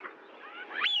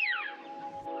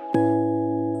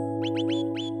Welcome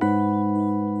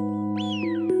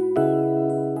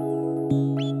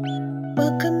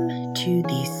to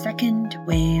the second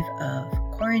wave of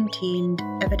Quarantined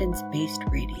Evidence-Based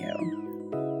Radio.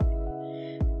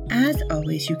 As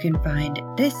always, you can find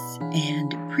this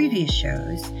and previous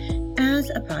shows as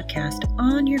a podcast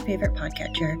on your favorite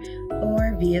podcatcher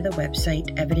or via the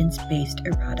website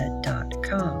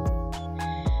evidencebasederrata.com.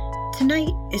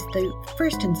 Tonight is the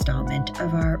first installment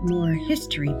of our more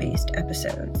history-based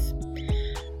episodes.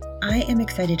 I am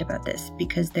excited about this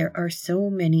because there are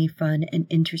so many fun and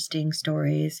interesting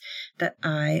stories that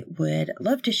I would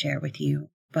love to share with you,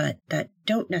 but that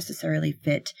don't necessarily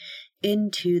fit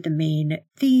into the main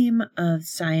theme of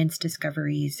science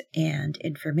discoveries and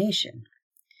information.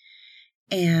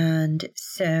 And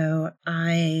so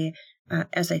I,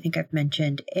 as I think I've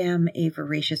mentioned, am a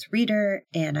voracious reader,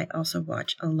 and I also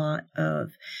watch a lot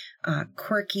of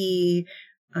quirky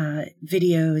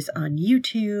videos on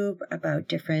YouTube about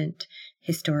different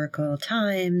historical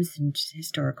times and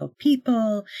historical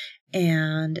people,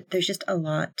 and there's just a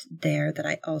lot there that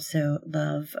I also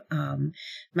love.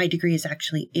 My degree is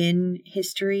actually in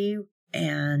history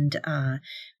and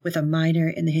with a minor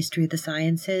in the history of the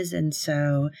sciences, and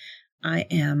so I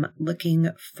am looking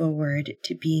forward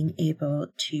to being able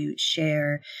to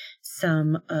share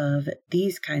some of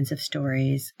these kinds of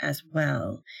stories as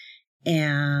well.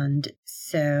 And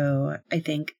so I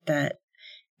think that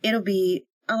it'll be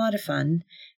a lot of fun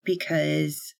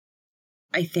because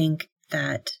I think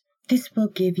that this will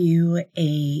give you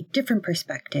a different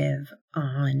perspective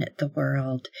on the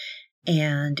world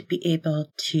and be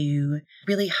able to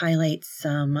really highlight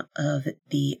some of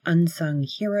the unsung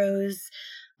heroes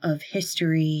of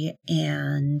history.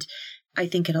 And I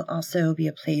think it'll also be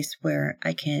a place where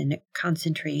I can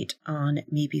concentrate on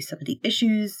maybe some of the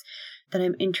issues that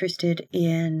I'm interested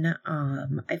in.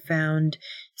 I found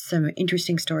some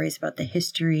interesting stories about the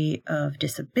history of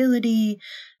disability,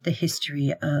 the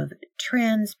history of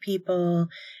trans people,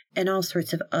 and all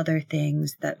sorts of other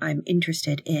things that I'm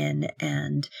interested in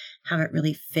and haven't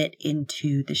really fit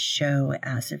into the show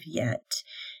as of yet.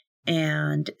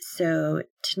 And so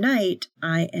tonight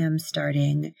I am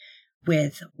starting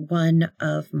with one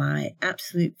of my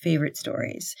absolute favorite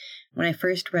stories. When I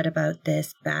first read about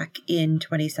this back in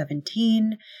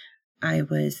 2017, I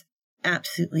was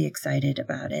absolutely excited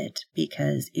about it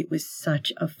because it was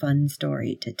such a fun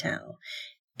story to tell.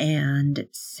 And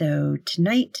so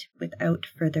tonight, without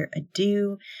further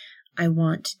ado, I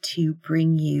want to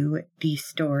bring you the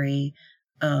story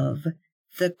of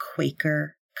the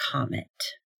Quaker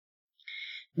Comet.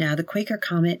 Now, the Quaker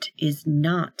Comet is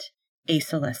not a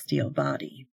celestial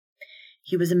body.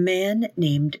 He was a man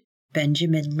named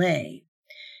Benjamin Lay,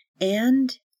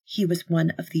 and he was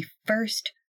one of the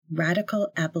first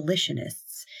radical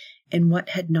abolitionists in what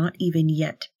had not even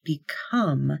yet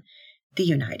become the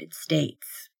United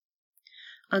States.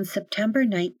 On September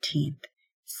 19th,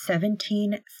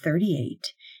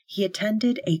 1738, he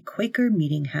attended a Quaker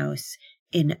meeting house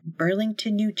in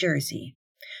Burlington, New Jersey,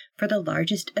 for the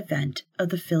largest event of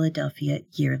the Philadelphia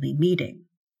Yearly Meeting.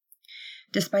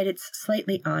 Despite its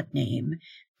slightly odd name,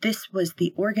 this was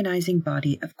the organizing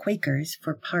body of Quakers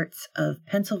for parts of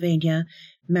Pennsylvania,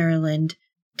 Maryland,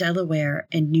 Delaware,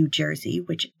 and New Jersey,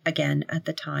 which, again, at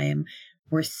the time,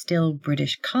 were still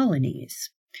British colonies.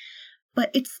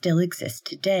 But it still exists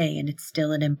today, and it's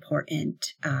still an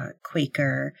important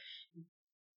Quaker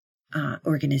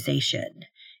organization.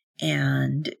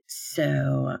 And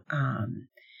so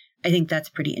I think that's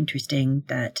pretty interesting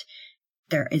that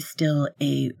there is still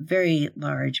a very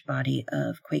large body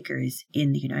of Quakers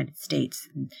in the United States.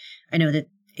 And I know that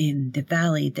in the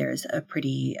Valley, there's a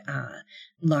pretty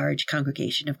large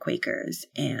congregation of Quakers.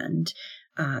 And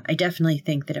I definitely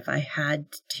think that if I had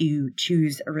to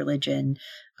choose a religion,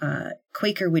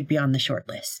 Quaker would be on the short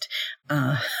list.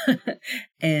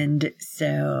 And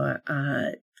so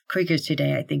Quakers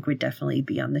today, I think, would definitely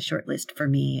be on the short list for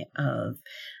me of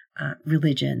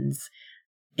religions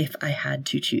if I had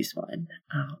to choose one.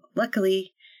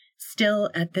 Luckily, still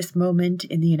at this moment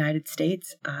in the United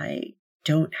States, I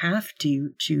don't have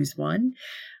to choose one.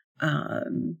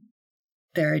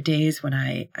 There are days when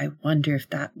I wonder if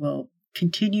that will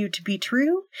continue to be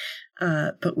true,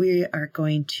 but we are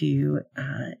going to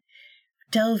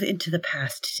delve into the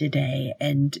past today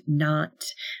and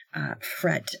not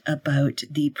fret about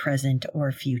the present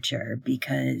or future,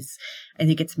 because I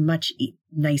think it's much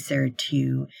nicer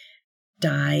to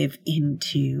dive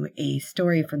into a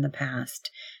story from the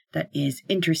past that is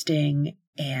interesting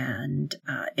and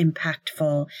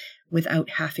impactful without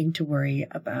having to worry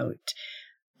about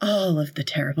all of the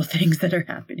terrible things that are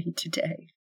happening today.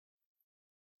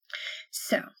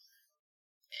 So,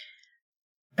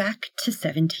 back to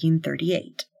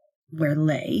 1738, where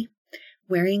Leigh,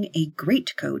 wearing a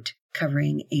greatcoat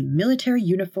covering a military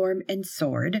uniform and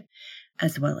sword,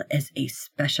 as well as a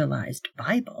specialized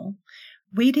Bible,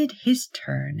 waited his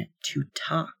turn to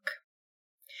talk.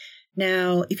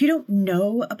 Now, if you don't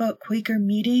know about Quaker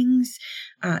meetings,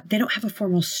 they don't have a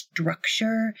formal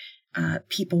structure.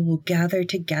 People will gather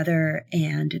together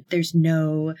and there's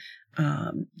no,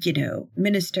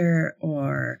 minister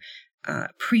or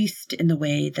priest in the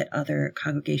way that other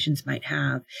congregations might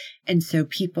have. And so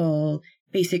people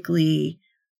basically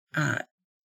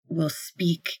will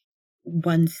speak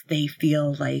once they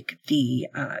feel like the,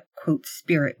 quote,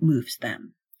 spirit moves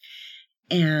them.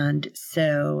 And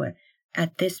so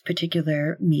at this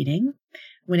particular meeting,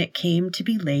 when it came to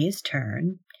be Leigh's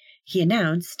turn, he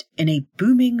announced in a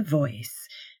booming voice,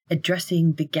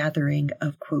 addressing the gathering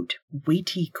of, quote,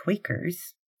 weighty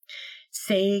Quakers,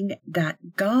 saying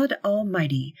that God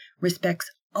Almighty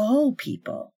respects all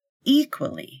people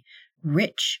equally,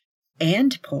 rich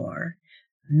and poor,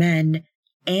 men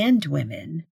and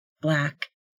women, black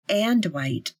and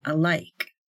white alike.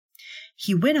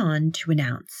 He went on to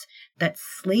announce that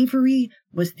slavery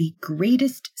was the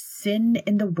greatest sin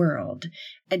in the world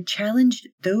and challenged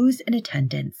those in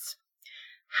attendance.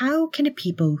 How can a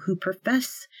people who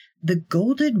profess the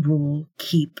golden rule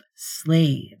keep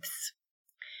slaves?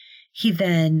 He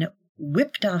then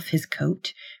whipped off his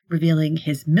coat, revealing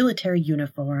his military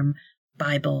uniform,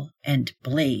 Bible, and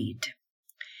blade.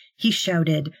 He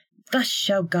shouted, "Thus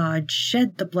shall God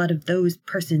shed the blood of those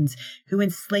persons who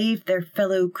enslave their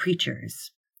fellow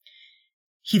creatures."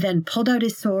 He then pulled out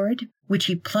his sword, which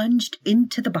he plunged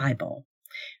into the Bible,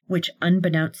 which,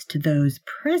 unbeknownst to those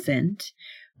present,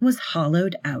 was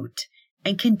hollowed out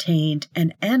and contained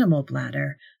an animal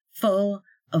bladder full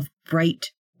of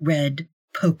bright red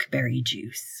pokeberry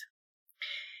juice.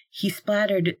 He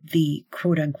splattered the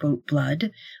quote-unquote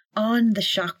blood on the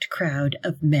shocked crowd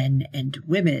of men and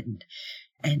women,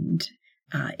 and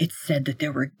it's said that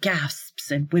there were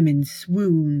gasps and women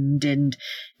swooned and,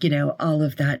 all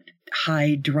of that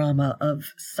high drama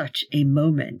of such a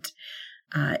moment.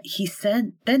 He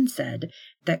then said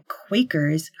that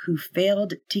Quakers who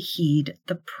failed to heed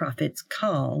the prophet's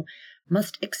call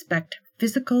must expect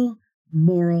physical,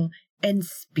 moral, and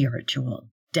spiritual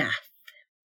death.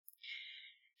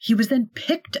 He was then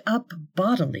picked up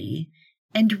bodily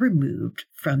and removed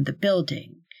from the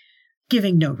building,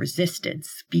 giving no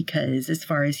resistance because, as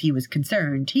far as he was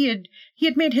concerned, he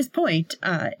had made his point,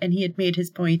 and he had made his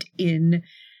point in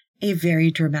a very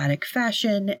dramatic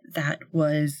fashion that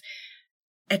was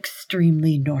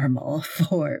extremely normal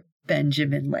for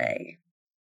Benjamin Leigh.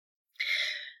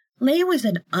 Leigh was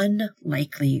an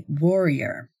unlikely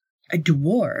warrior, a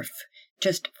dwarf,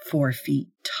 just 4 feet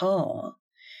tall.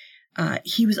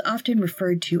 He was often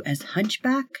referred to as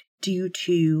hunchback due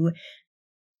to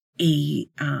a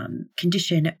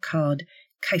condition called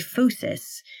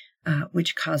kyphosis,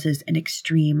 which causes an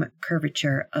extreme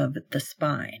curvature of the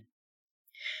spine.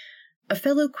 A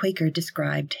fellow Quaker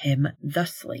described him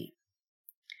thusly: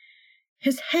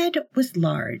 "His head was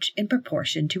large in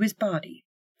proportion to his body.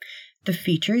 The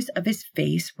features of his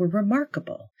face were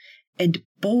remarkable and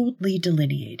boldly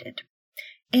delineated,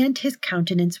 and his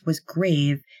countenance was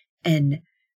grave and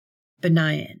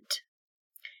benignant.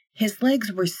 His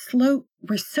legs were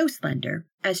so slender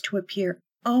as to appear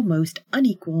almost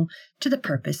unequal to the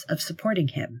purpose of supporting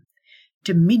him,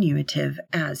 diminutive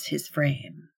as his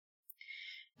frame."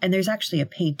 And there's actually a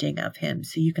painting of him,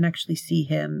 so you can actually see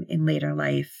him in later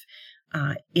life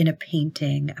in a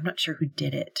painting. I'm not sure who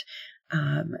did it,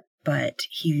 but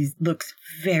he looks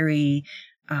very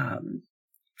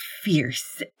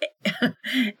fierce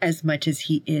as much as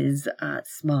he is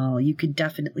small. You could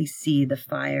definitely see the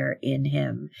fire in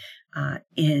him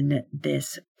in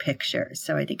this picture.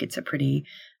 So I think it's a pretty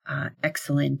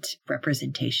excellent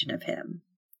representation of him.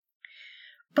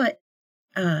 But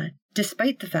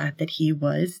despite the fact that he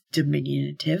was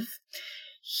diminutive,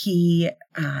 he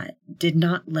did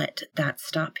not let that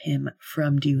stop him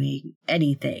from doing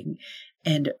anything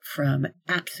and from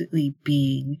absolutely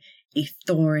being a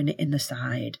thorn in the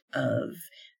side of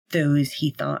those he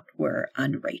thought were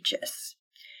unrighteous.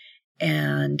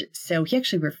 And so he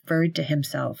actually referred to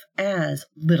himself as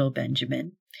Little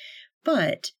Benjamin,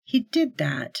 but he did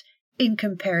that in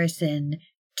comparison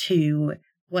to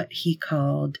what he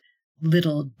called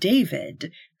Little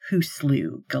David, who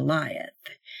slew Goliath.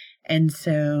 And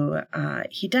so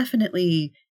he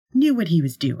definitely knew what he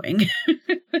was doing.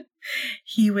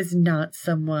 He was not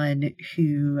someone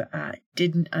who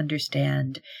didn't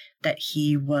understand that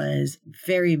he was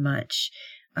very much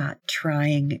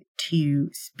trying to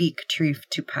speak truth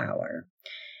to power.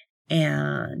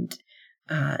 And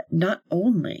not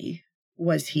only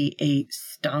was he a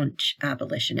staunch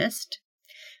abolitionist,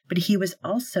 but he was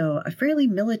also a fairly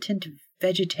militant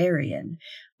vegetarian,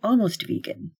 almost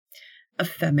vegan, a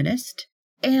feminist,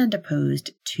 and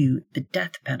opposed to the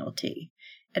death penalty.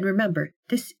 And remember,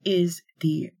 this is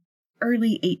the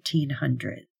early 18th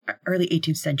century,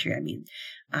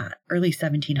 early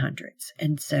 1700s.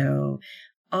 And so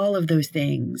all of those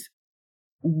things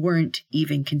weren't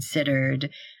even considered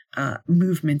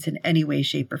movements in any way,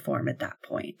 shape, or form at that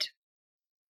point.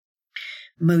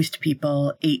 Most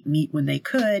people ate meat when they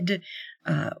could.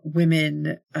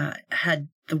 Women had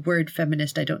the word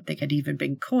feminist, I don't think had even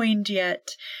been coined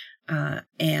yet.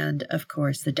 And of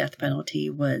course, the death penalty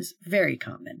was very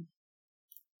common.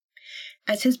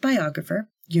 As his biographer,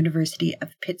 University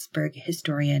of Pittsburgh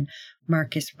historian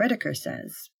Marcus Rediker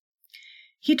says,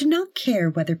 he did not care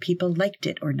whether people liked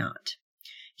it or not.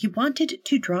 He wanted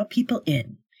to draw people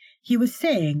in. He was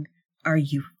saying, are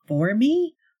you for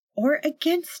me or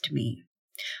against me?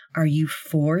 Are you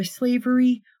for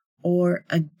slavery or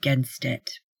against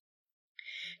it?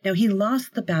 Now, he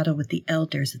lost the battle with the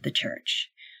elders of the church,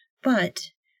 but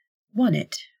won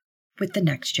it with the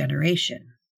next generation.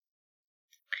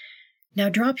 Now,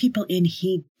 draw people in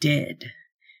he did.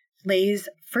 Lay's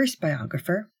first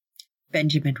biographer,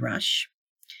 Benjamin Rush,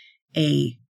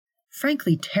 a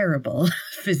frankly terrible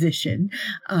physician.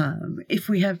 If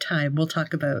we have time, we'll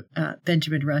talk about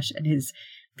Benjamin Rush and his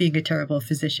being a terrible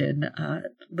physician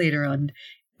later on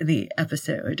in the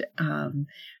episode.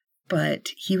 But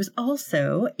he was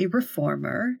also a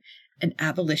reformer, an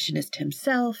abolitionist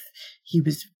himself. He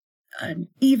was an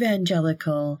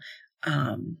evangelical,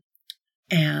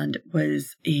 and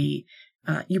was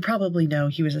you probably know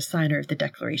he was a signer of the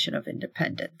Declaration of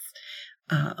Independence.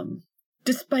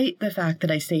 Despite the fact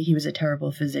that I say he was a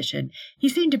terrible physician, he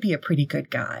seemed to be a pretty good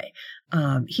guy.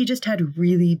 He just had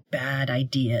really bad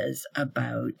ideas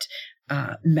about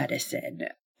medicine.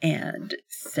 And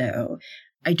so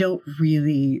I don't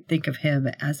really think of him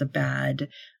as a bad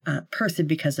person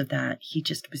because of that. He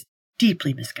just was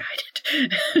deeply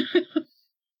misguided.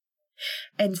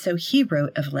 And so he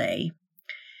wrote of Lay,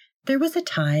 there was a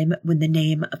time when the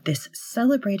name of this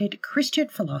celebrated Christian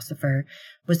philosopher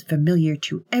was familiar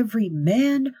to every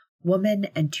man, woman,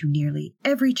 and to nearly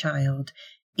every child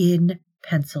in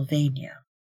Pennsylvania.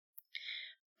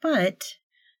 But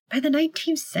by the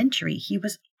 19th century, he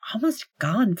was almost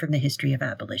gone from the history of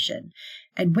abolition,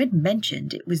 and when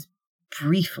mentioned, it was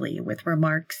briefly with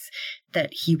remarks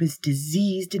that he was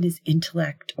diseased in his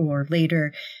intellect or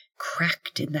later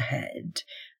cracked in the head.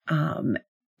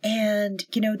 And,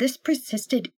 this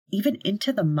persisted even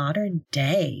into the modern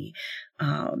day.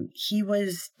 He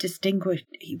was discarded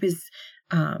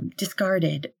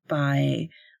by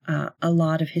a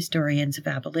lot of historians of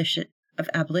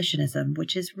abolitionism,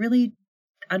 which is really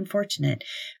unfortunate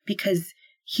because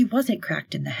he wasn't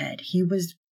cracked in the head. He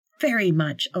was very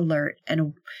much alert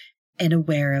and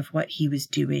aware of what he was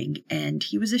doing, and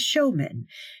he was a showman.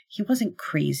 He wasn't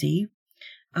crazy.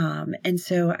 And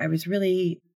so I was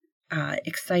really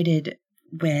excited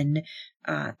when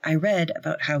I read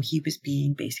about how he was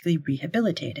being basically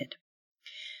rehabilitated.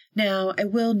 Now, I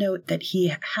will note that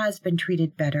he has been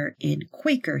treated better in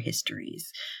Quaker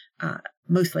histories,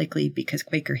 most likely because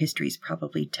Quaker histories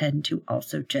probably tend to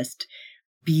also just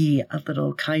be a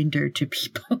little kinder to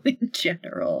people in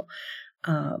general.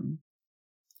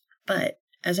 But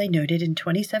as I noted in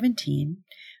 2017,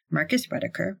 Marcus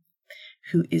Rediker,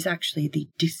 who is actually the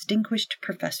Distinguished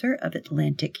Professor of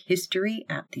Atlantic History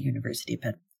at the University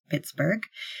of Pittsburgh,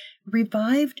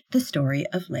 revived the story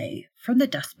of Lay from the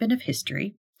dustbin of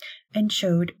history and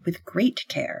showed with great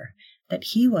care that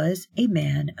he was a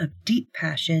man of deep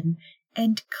passion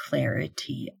and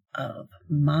clarity of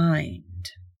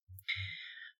mind.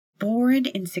 Born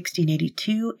in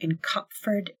 1682 in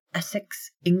Copford,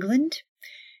 Essex, England,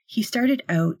 he started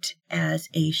out as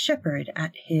a shepherd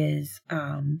at his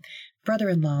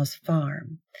brother-in-law's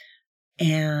farm.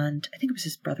 And I think it was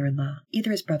his brother-in-law,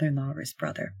 either his brother-in-law or his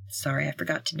brother. Sorry, I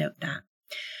forgot to note that.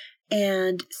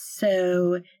 And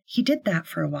so he did that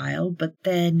for a while, but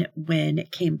then when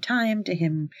it came time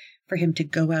for him to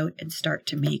go out and start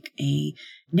to make a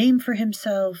name for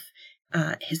himself,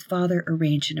 his father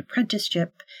arranged an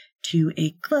apprenticeship to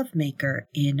a glove maker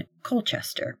in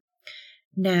Colchester.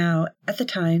 Now, at the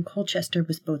time, Colchester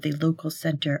was both a local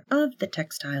center of the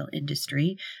textile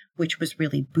industry, which was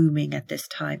really booming at this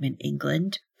time in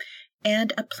England,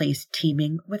 and a place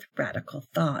teeming with radical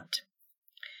thought.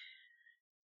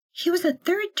 He was a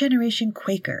third-generation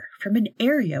Quaker from an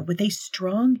area with a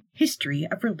strong history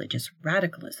of religious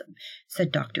radicalism,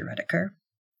 said Dr. Rediker.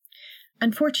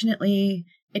 Unfortunately,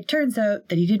 It turns out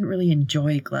that he didn't really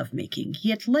enjoy glove making. He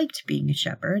had liked being a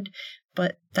shepherd,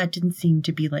 but that didn't seem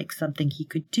to be like something he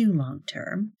could do long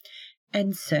term.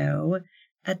 And so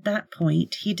at that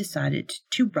point, he decided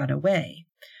to run away.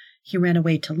 He ran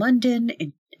away to London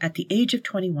at the age of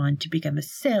 21 to become a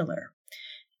sailor.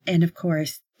 And of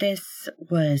course, this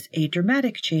was a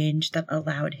dramatic change that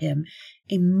allowed him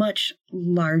a much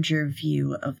larger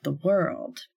view of the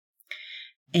world.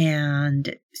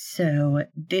 And so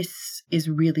this is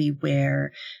really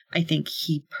where I think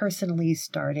he personally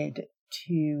started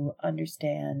to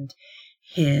understand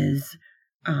his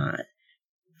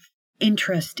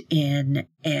interest in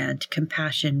and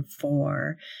compassion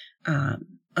for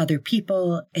other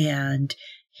people, and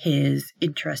his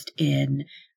interest in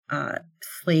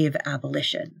slavery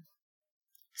abolition.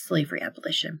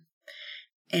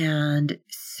 And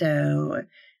so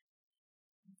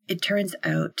it turns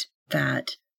out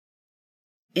that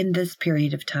in this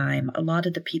period of time, a lot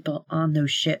of the people on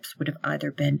those ships would have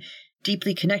either been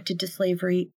deeply connected to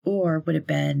slavery or would have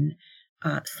been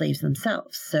slaves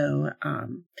themselves. So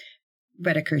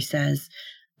Rediker says,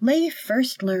 Leigh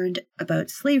first learned about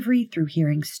slavery through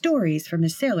hearing stories from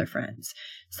his sailor friends,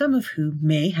 some of whom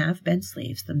may have been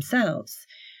slaves themselves.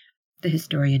 The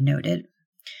historian noted,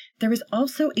 there was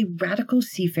also a radical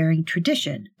seafaring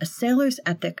tradition, a sailor's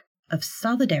ethic of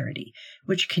solidarity,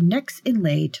 which connects in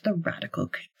Leigh to the radical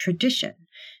tradition.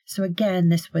 So again,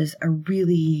 this was a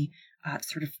really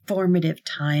sort of formative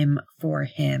time for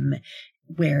him,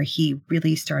 where he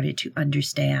really started to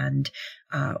understand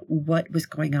what was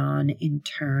going on in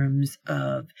terms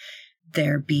of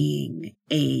there being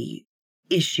a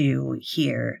issue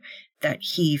here that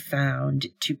he found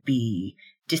to be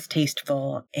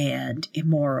distasteful and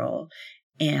immoral.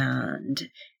 And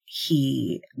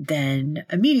he then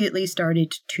immediately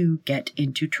started to get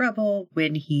into trouble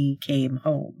when he came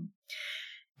home.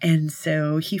 And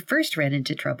so he first ran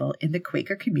into trouble in the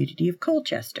Quaker community of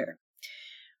Colchester,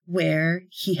 where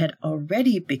he had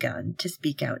already begun to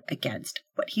speak out against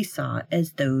what he saw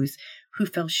as those who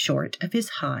fell short of his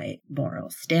high moral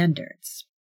standards.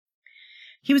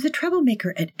 He was a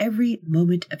troublemaker at every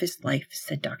moment of his life,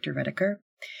 said Dr. Rediker.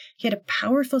 He had a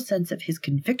powerful sense of his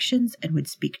convictions and would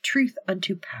speak truth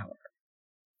unto power.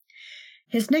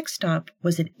 His next stop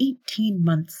was an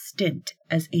 18-month stint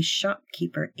as a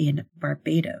shopkeeper in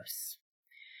Barbados.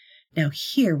 Now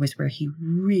here was where he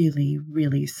really,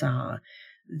 really saw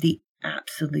the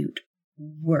absolute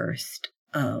worst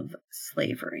of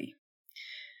slavery.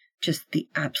 Just the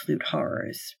absolute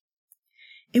horrors.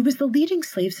 It was the leading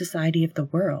slave society of the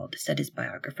world, said his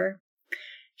biographer.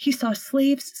 He saw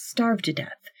slaves starve to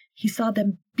death. He saw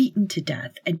them beaten to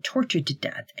death and tortured to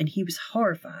death, and he was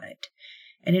horrified.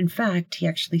 And in fact, he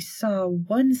actually saw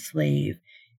one slave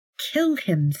kill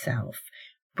himself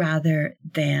rather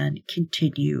than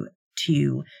continue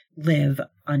to live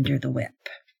under the whip.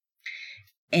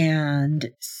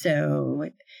 And so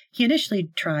he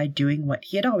initially tried doing what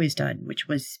he had always done, which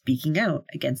was speaking out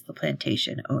against the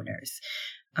plantation owners.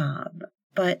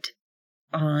 But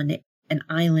on an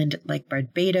island like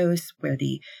Barbados, where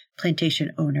the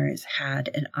plantation owners had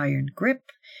an iron grip,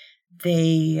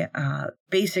 they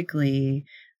basically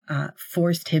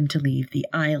forced him to leave the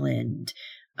island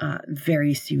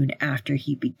very soon after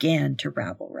he began to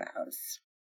rabble-rouse.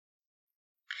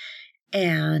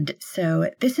 And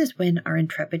so this is when our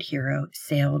intrepid hero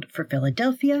sailed for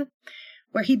Philadelphia,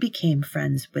 where he became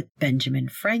friends with Benjamin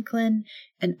Franklin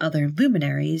and other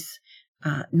luminaries,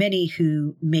 many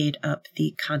who made up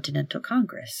the Continental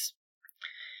Congress.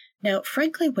 Now,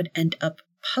 Franklin would end up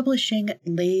publishing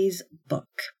Leigh's book,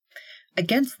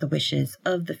 Against the Wishes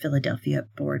of the Philadelphia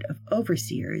Board of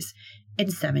Overseers, in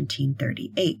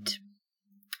 1738.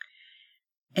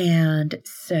 And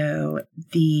so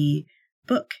the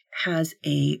book has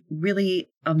a really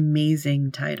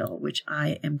amazing title, which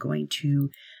I am going to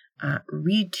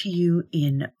read to you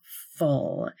in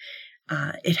full.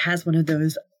 It has one of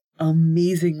those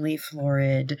amazingly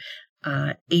florid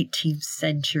 18th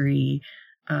century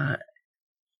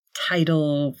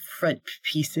title front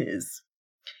pieces.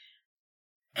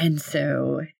 And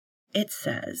so it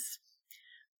says,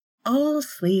 all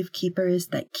slave keepers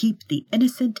that keep the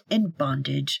innocent in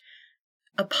bondage,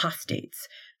 apostates,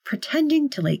 pretending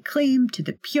to lay claim to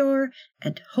the pure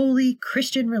and holy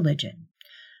Christian religion,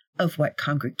 of what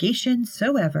congregation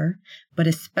soever, but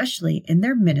especially in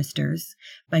their ministers,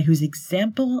 by whose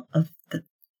example of the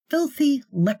filthy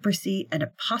leprosy and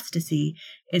apostasy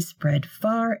is spread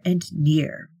far and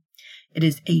near. It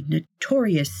is a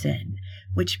notorious sin,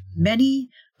 which many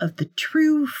of the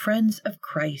true friends of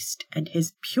Christ and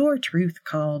his pure truth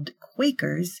called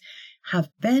Quakers have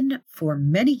been for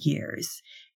many years,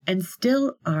 and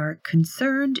still are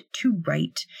concerned to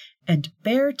write and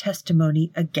bear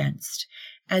testimony against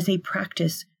as a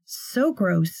practice so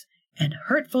gross and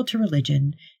hurtful to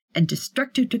religion and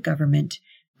destructive to government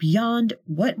beyond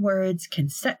what words can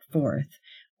set forth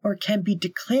or can be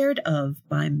declared of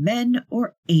by men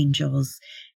or angels,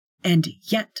 and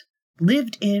yet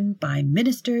lived in by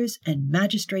ministers and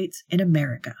magistrates in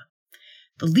America.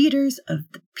 The leaders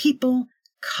of the people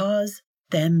cause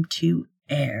them to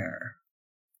err.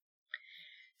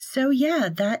 So yeah,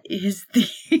 that is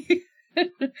the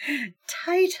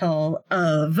title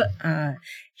of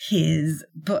his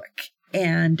book.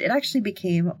 And it actually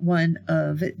became one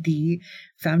of the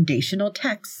foundational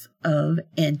texts of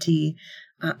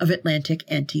Atlantic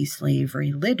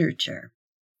anti-slavery literature.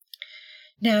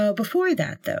 Now, before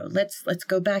that, though, let's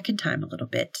go back in time a little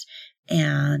bit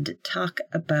and talk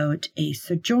about a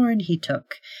sojourn he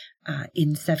took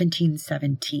in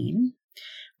 1717,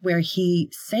 where he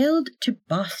sailed to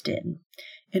Boston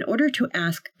in order to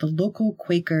ask the local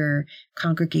Quaker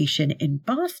congregation in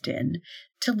Boston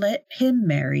to let him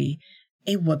marry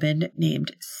a woman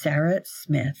named Sarah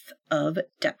Smith of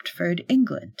Deptford,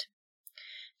 England.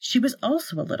 She was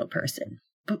also a little person,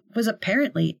 but was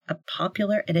apparently a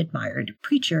popular and admired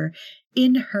preacher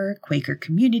in her Quaker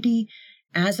community,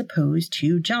 as opposed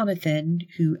to Jonathan,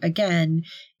 who, again,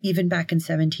 even back in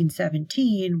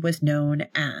 1717, was known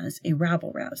as a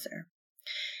rabble-rouser.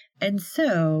 And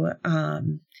so,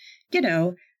 the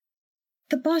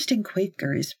Boston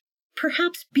Quakers,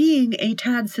 perhaps being a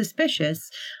tad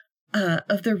suspicious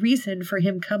of the reason for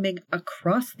him coming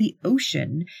across the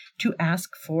ocean to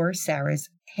ask for Sarah's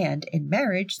hand in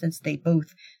marriage, since they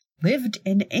both lived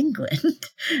in England,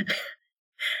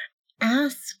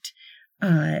 asked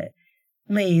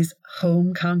Leigh's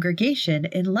home congregation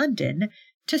in London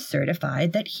to certify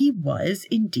that he was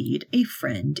indeed a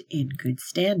friend in good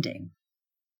standing.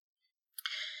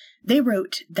 They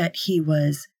wrote that he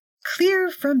was clear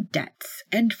from debts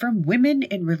and from women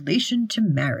in relation to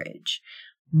marriage,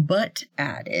 but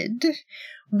added,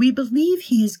 "We believe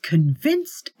he is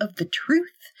convinced of the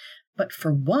truth, but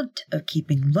for want of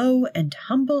keeping low and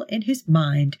humble in his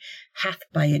mind, hath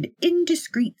by an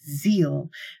indiscreet zeal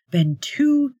been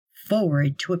too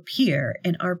forward to appear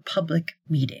in our public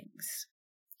meetings."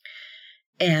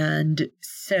 And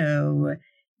so,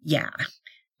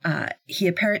 he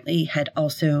apparently had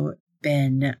also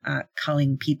been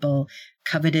calling people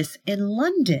covetous in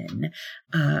London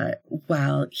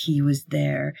while he was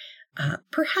there,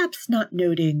 perhaps not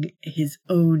noting his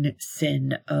own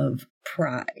sin of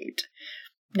pride.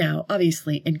 Now,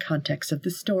 obviously, in context of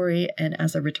the story and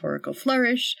as a rhetorical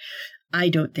flourish, I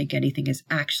don't think anything is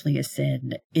actually a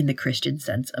sin in the Christian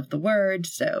sense of the word,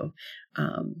 so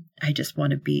I just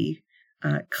want to be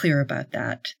clear about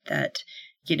that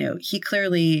he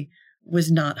clearly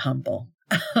was not humble.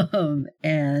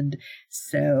 And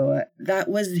so that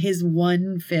was his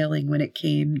one failing when it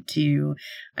came to,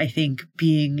 I think,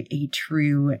 being a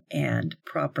true and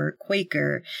proper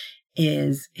Quaker,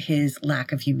 is his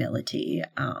lack of humility.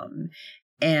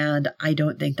 And I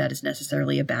don't think that is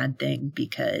necessarily a bad thing,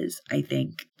 because I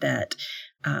think that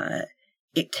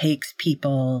it takes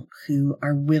people who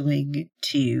are willing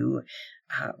to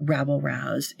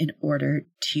rabble-rouse in order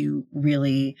to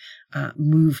really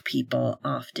move people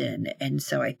often. And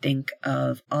so I think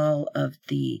of all of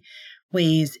the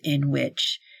ways in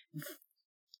which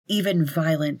even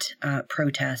violent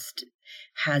protest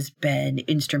has been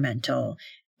instrumental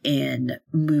in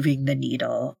moving the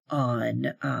needle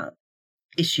on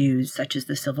issues such as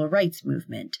the civil rights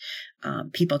movement.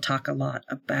 People talk a lot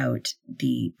about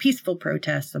the peaceful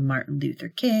protests of Martin Luther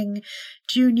King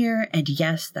Jr., and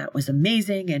yes, that was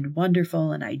amazing and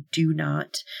wonderful, and I do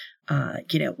not,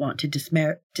 want to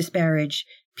disparage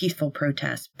peaceful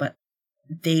protests, but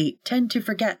they tend to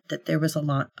forget that there was a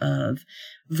lot of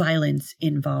violence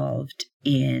involved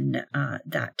in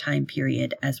that time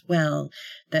period as well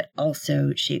that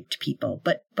also shaped people,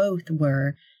 but both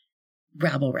were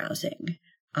rabble-rousing.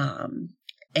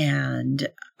 And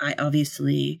I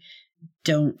obviously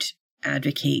don't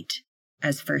advocate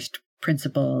as first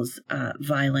principles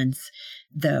violence,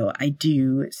 though I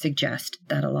do suggest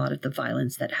that a lot of the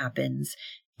violence that happens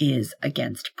is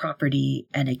against property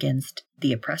and against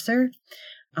the oppressor.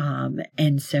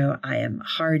 And so I am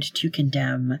hard to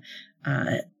condemn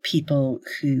people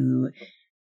who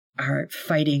are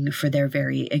fighting for their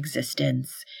very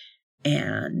existence.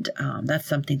 And that's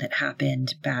something that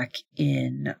happened back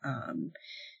in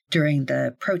during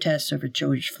the protests over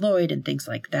George Floyd and things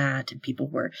like that. And people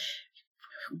were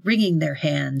wringing their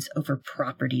hands over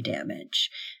property damage.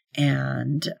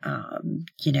 And,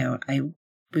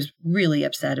 was really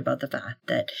upset about the fact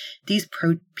that these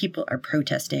people are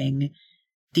protesting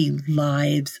the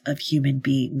lives of human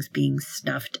beings being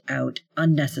snuffed out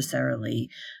unnecessarily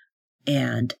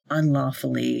and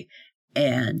unlawfully,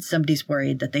 and somebody's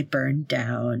worried that they burned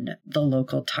down the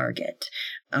local Target.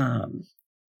 And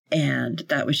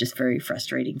that was just very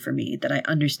frustrating for me. That I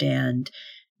understand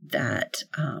that,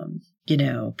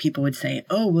 people would say,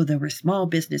 oh, well, there were small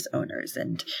business owners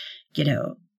and,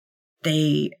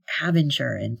 they have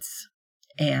insurance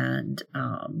and,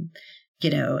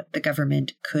 the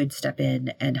government could step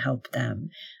in and help them.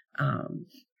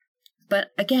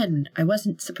 But again, I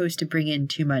wasn't supposed to bring in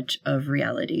too much of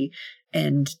reality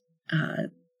and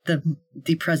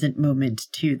the present moment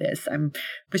to this. I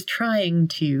was trying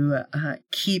to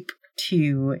keep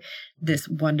to this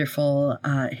wonderful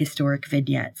historic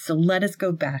vignette. So let us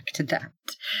go back to that.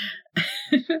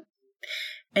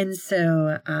 And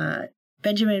so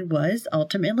Benjamin was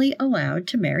ultimately allowed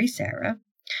to marry Sarah,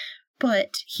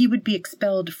 but he would be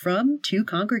expelled from 2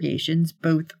 congregations,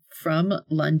 both from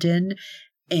London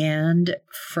and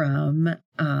from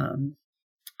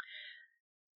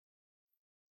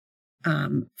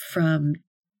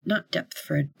not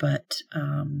Deptford, but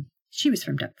she was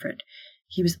from Deptford.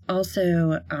 He was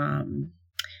also from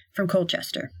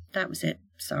Colchester. That was it.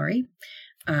 Sorry.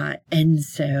 And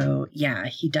so, yeah,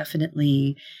 he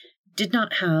definitely did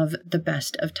not have the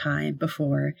best of time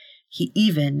before he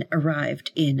even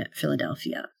arrived in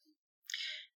Philadelphia.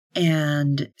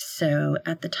 And so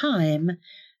at the time,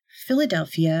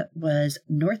 Philadelphia was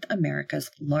North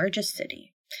America's largest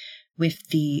city, with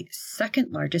the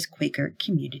 2nd largest Quaker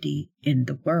community in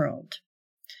the world.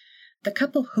 The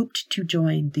couple hoped to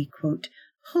join the, quote,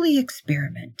 holy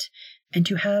experiment and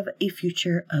to have a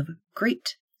future of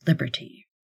great liberty.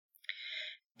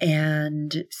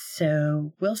 And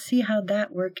so we'll see how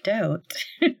that worked out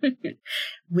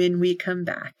when we come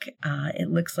back.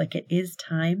 It looks like it is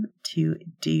time to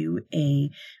do a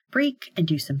break and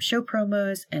do some show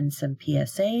promos and some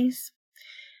PSAs.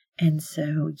 And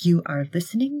so you are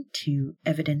listening to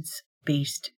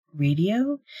Evidence-Based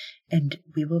Radio, and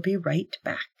we will be right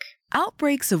back.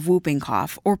 Outbreaks of whooping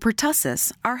cough, or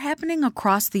pertussis, are happening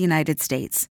across the United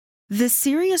States. This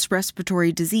serious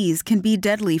respiratory disease can be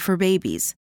deadly for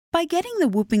babies. By getting the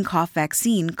whooping cough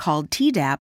vaccine, called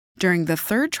Tdap, during the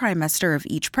 3rd trimester of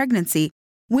each pregnancy,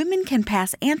 women can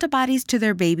pass antibodies to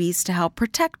their babies to help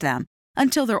protect them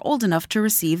until they're old enough to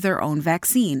receive their own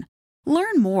vaccine.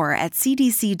 Learn more at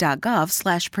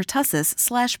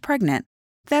cdc.gov/pertussis/pregnant.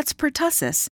 That's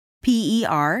pertussis,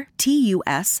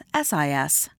 PERTUSSIS.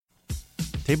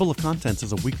 Table of Contents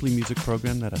is a weekly music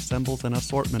program that assembles an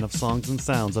assortment of songs and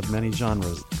sounds of many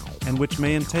genres, and which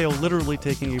may entail literally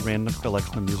taking a random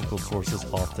collection of musical sources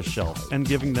off the shelf and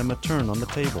giving them a turn on the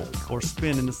table, or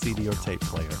spin in the CD or tape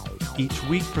player. Each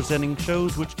week presenting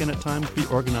shows which can at times be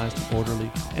organized and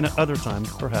orderly, and at other times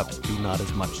perhaps be not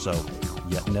as much so,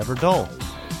 yet never dull.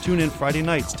 Tune in Friday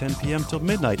nights, 10 p.m. till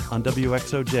midnight on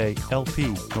WXOJ LP,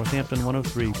 Northampton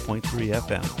 103.3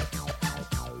 FM.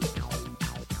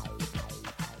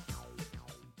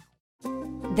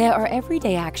 There are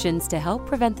everyday actions to help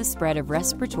prevent the spread of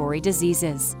respiratory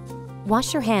diseases.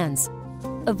 Wash your hands.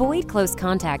 Avoid close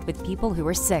contact with people who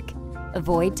are sick.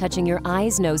 Avoid touching your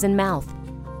eyes, nose, and mouth.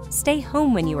 Stay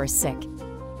home when you are sick.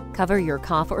 Cover your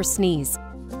cough or sneeze.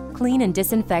 Clean and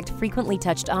disinfect frequently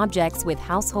touched objects with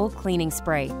household cleaning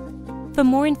spray. For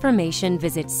more information,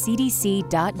 visit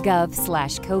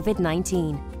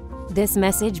cdc.gov/COVID-19. This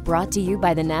message brought to you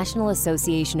by the National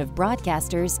Association of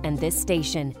Broadcasters and this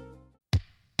station.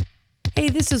 Hey,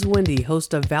 this is Wendy,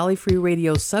 host of Valley Free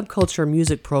Radio's Subculture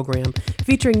Music program,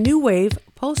 featuring new wave,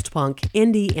 post-punk,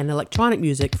 indie, and electronic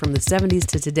music from the 70s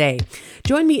to today.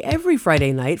 Join me every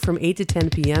Friday night from 8 to 10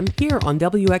 p.m. here on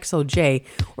WXOJ,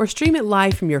 or stream it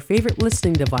live from your favorite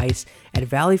listening device at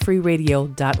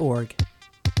valleyfreeradio.org.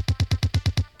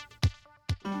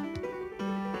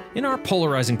 In our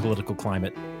polarizing political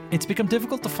climate, it's become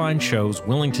difficult to find shows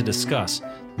willing to discuss,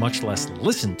 much less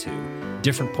listen to,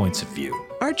 different points of view.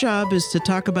 Our job is to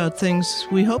talk about things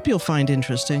we hope you'll find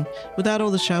interesting without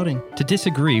all the shouting. To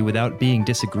disagree without being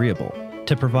disagreeable.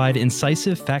 To provide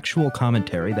incisive, factual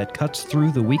commentary that cuts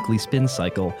through the weekly spin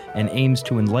cycle and aims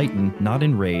to enlighten, not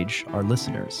enrage, our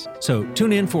listeners. So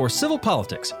tune in for Civil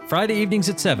Politics, Friday evenings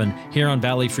at 7 here on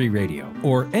Valley Free Radio,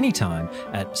 or anytime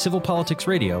at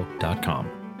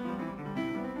civilpoliticsradio.com.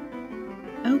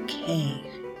 Okay,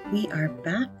 we are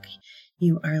back.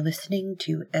 You are listening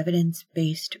to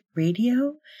Evidence-Based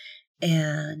Radio,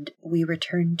 and we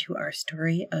return to our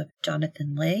story of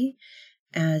Jonathan Lay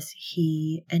as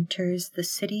he enters the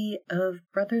city of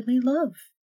brotherly love.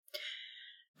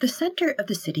 The center of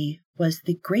the city was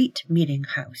the Great Meeting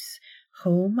House,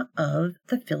 home of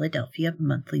the Philadelphia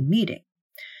Monthly Meeting,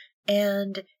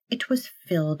 and it was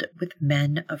filled with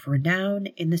men of renown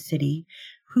in the city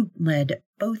who led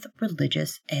both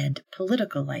religious and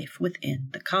political life within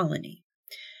the colony.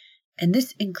 And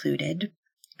this included,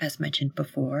 as mentioned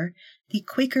before, the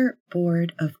Quaker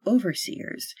Board of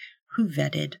Overseers, who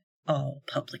vetted all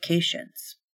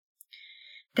publications.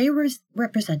 They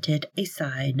represented a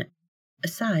side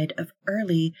of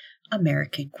early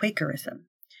American Quakerism,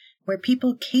 where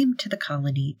people came to the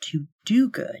colony to do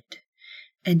good,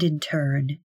 and in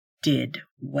turn did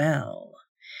well.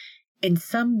 In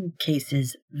some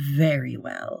cases, very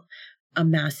well,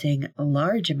 amassing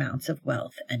large amounts of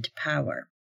wealth and power.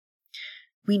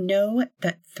 We know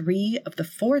that 3 of the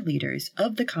 4 leaders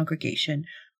of the congregation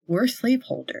were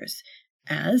slaveholders,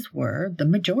 as were the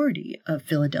majority of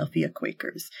Philadelphia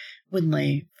Quakers when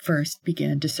lay first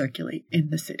began to circulate in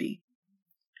the city.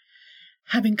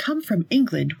 Having come from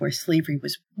England, where slavery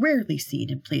was rarely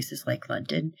seen in places like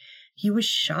London, he was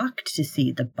shocked to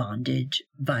see the bondage,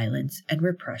 violence, and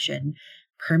repression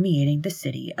permeating the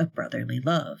city of brotherly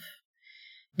love.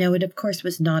 Now, it of course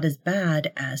was not as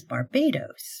bad as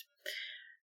Barbados.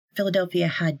 Philadelphia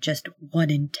had just 1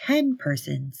 in 10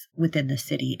 persons within the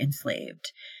city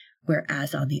enslaved,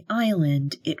 whereas on the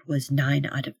island it was 9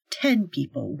 out of 10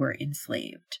 people were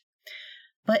enslaved.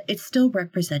 But it still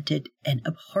represented an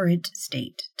abhorrent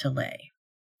state to Lay.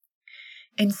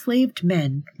 Enslaved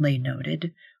men, Lay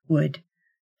noted, would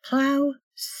plow,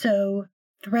 sow,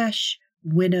 thresh,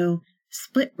 winnow,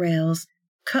 split rails,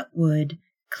 cut wood,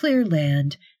 clear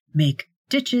land, make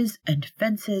ditches and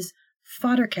fences,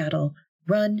 fodder cattle,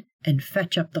 run and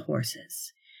fetch up the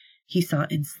horses. He saw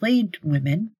enslaved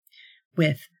women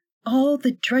with all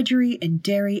the drudgery and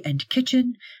dairy and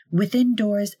kitchen, within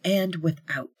doors and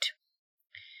without.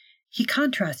 He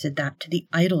contrasted that to the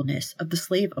idleness of the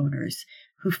slave owners,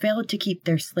 who failed to keep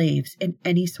their slaves in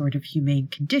any sort of humane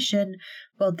condition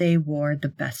while they wore the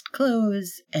best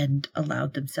clothes and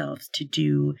allowed themselves to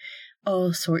do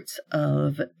all sorts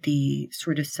of the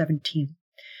sort of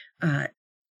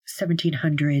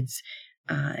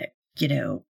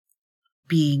 1700s,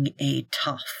 being a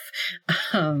tough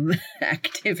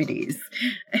activities.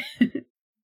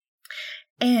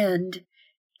 And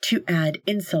to add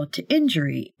insult to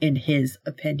injury, in his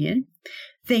opinion,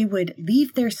 they would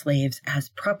leave their slaves as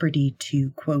property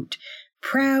to, quote,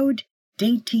 proud,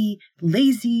 dainty,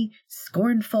 lazy,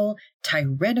 scornful,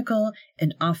 tyrannical,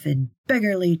 and often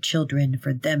beggarly children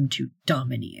for them to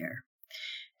domineer.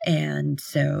 And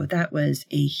so that was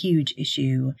a huge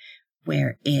issue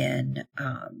wherein,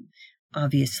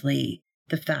 obviously,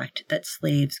 the fact that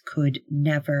slaves could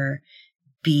never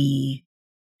be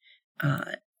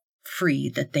free,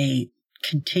 that they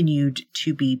continued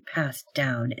to be passed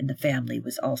down in the family,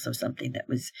 was also something that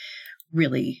was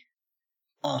really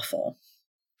awful.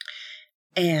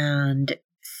 And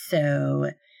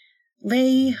so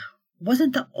Lay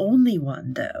wasn't the only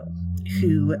one, though,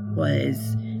 who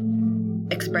was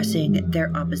expressing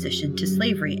their opposition to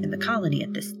slavery in the colony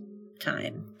at this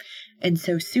time. And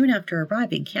so soon after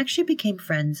arriving, he actually became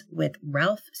friends with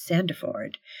Ralph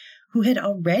Sandiford, who had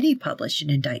already published an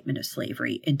indictment of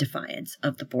slavery in defiance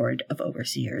of the Board of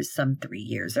Overseers some 3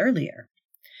 years earlier.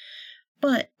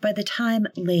 But by the time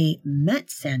Lay met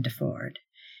Sandiford,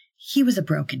 he was a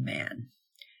broken man.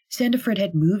 Sandiford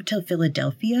had moved to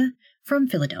from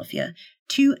Philadelphia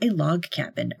to a log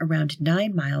cabin around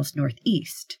 9 miles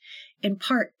northeast, in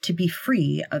part to be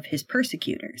free of his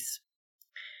persecutors.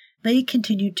 Lay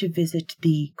continued to visit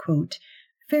the, quote,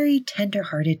 very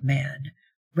tender-hearted man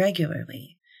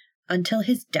regularly until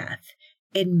his death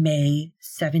in May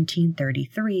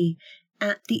 1733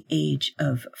 at the age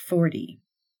of 40.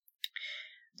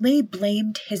 Lay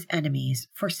blamed his enemies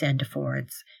for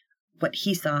Sandiford's what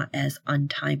he saw as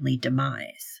untimely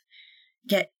demise.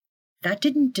 Yet that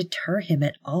didn't deter him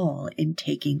at all in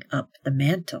taking up the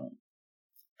mantle.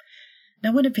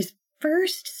 Now, one of his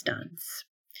first stunts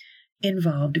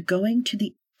involved going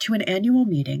to an annual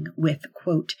meeting with,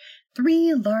 quote,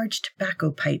 3 large tobacco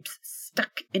pipes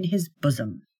stuck in his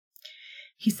bosom.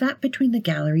 He sat between the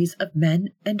galleries of men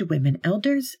and women,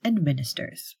 elders and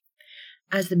ministers.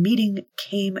 As the meeting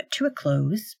came to a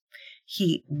close,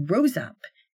 he rose up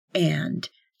and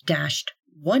dashed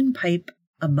 1 pipe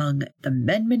among the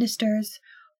men ministers,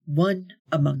 1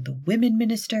 among the women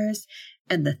ministers,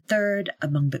 and the 3rd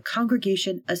among the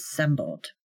congregation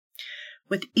assembled.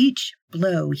 With each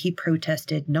blow, he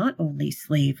protested not only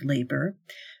slave labor,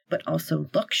 but also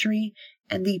luxury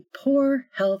and the poor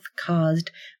health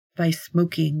caused by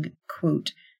smoking,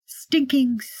 quote,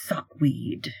 stinking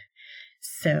sotweed,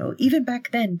 So even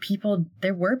back then,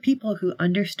 there were people who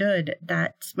understood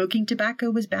that smoking tobacco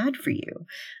was bad for you.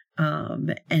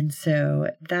 And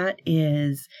so that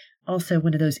is also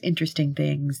one of those interesting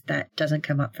things that doesn't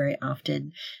come up very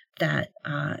often, that,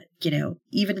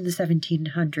 even in the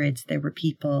 1700s, there were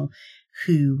people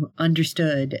who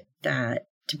understood that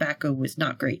tobacco was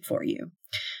not great for you.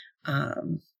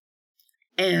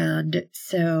 And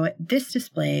so this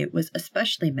display was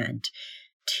especially meant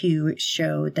to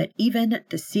show that even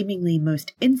the seemingly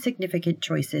most insignificant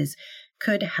choices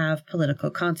could have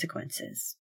political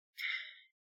consequences.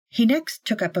 He next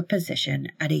took up a position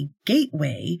at a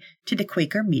gateway to the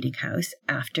Quaker meeting house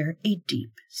after a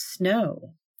deep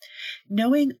snow.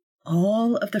 Knowing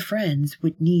all of the friends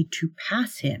would need to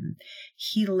pass him,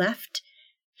 he left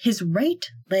his right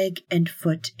leg and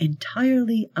foot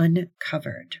entirely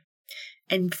uncovered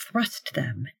and thrust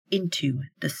them into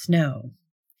the snow.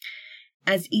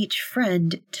 As each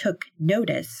friend took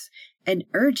notice and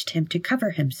urged him to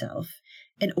cover himself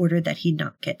in order that he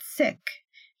not get sick,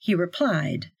 he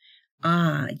replied,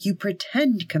 "Ah, you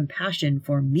pretend compassion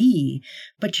for me,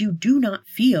 but you do not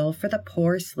feel for the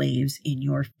poor slaves in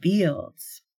your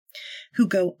fields, who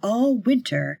go all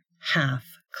winter half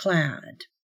clad."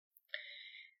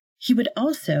 He would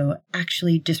also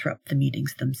actually disrupt the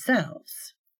meetings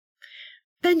themselves.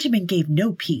 Benjamin gave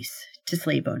no peace to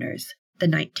slave owners, the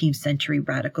 19th century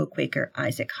radical Quaker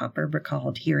Isaac Hopper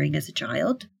recalled hearing as a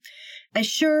child. As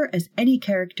sure as any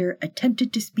character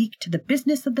attempted to speak to the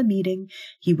business of the meeting,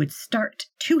 he would start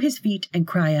to his feet and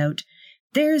cry out,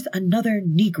 "There's another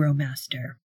Negro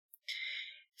master."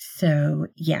 So,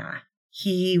 yeah,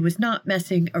 he was not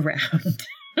messing around.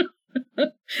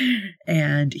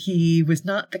 And he was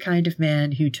not the kind of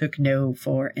man who took no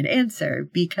for an answer,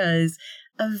 because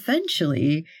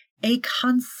eventually a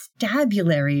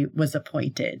constabulary was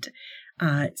appointed.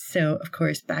 So, of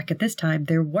course, back at this time,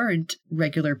 there weren't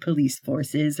regular police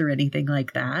forces or anything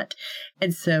like that.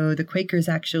 And so the Quakers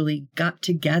actually got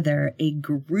together a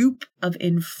group of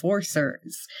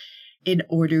enforcers in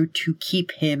order to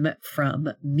keep him from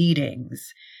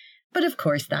meetings. But of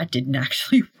course, that didn't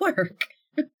actually work.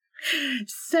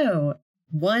 So,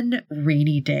 one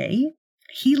rainy day,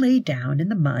 he lay down in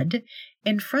the mud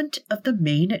in front of the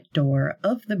main door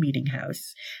of the meeting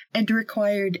house and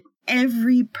required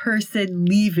every person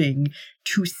leaving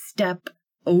to step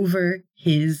over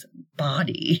his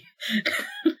body.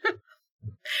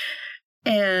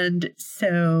 And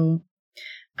so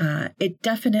it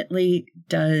definitely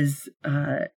does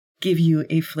give you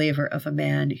a flavor of a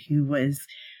man who was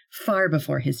far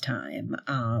before his time.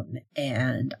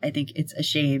 And I think it's a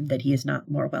shame that he is not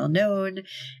more well known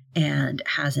and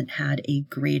hasn't had a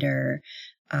greater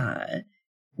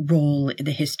role in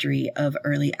the history of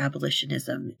early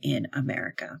abolitionism in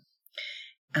America,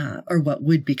 or what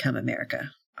would become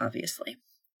America, obviously.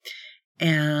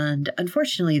 And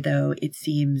unfortunately, though, it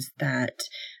seems that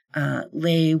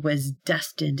Leigh was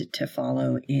destined to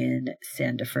follow in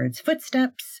Sandiford's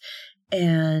footsteps.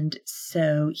 And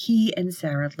so he and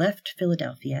Sarah left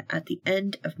Philadelphia at the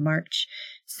end of March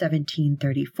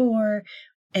 1734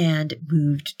 and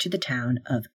moved to the town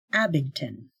of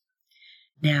Abington.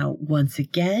 Now, once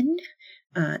again,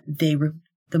 the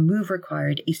move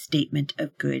required a statement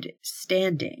of good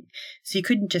standing. So you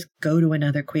couldn't just go to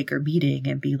another Quaker meeting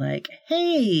and be like,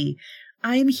 "Hey,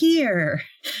 I'm here."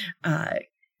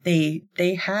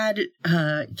 They had,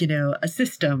 a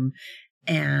system.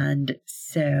 And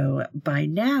so by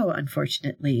now,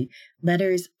 unfortunately,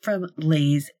 letters from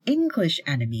Leigh's English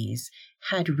enemies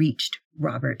had reached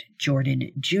Robert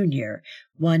Jordan Jr.,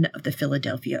 one of the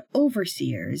Philadelphia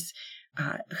overseers,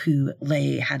 who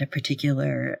Leigh had a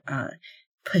particular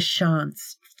penchant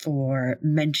for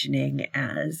mentioning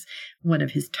as one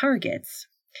of his targets.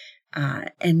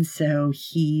 And so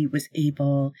he was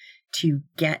able to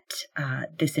get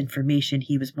this information.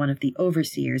 He was one of the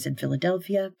overseers in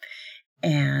Philadelphia,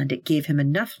 and it gave him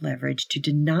enough leverage to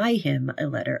deny him a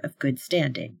letter of good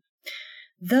standing.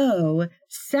 Though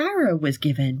Sarah was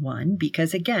given one,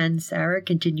 because again, Sarah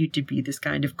continued to be this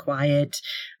kind of quiet,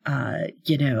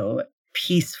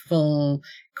 peaceful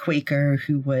Quaker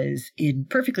who was in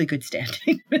perfectly good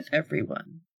standing with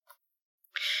everyone.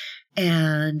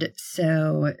 And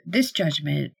so this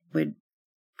judgment would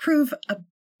prove a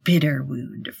bitter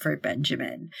wound for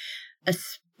Benjamin,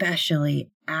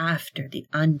 especially after the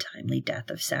untimely death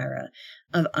of Sarah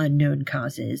of unknown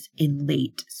causes in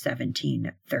late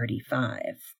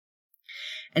 1735.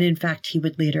 And in fact, he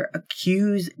would later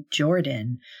accuse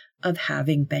Jordan of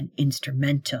having been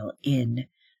instrumental in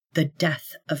the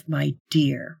death of my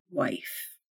dear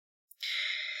wife.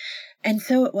 And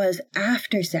so it was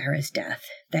after Sarah's death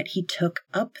that he took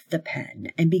up the pen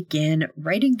and began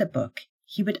writing the book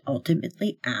he would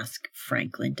ultimately ask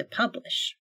Franklin to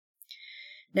publish.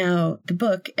 Now, the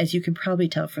book, as you can probably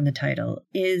tell from the title,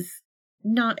 is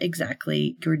not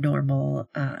exactly your normal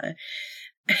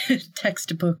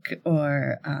textbook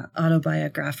or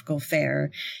autobiographical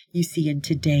fare you see in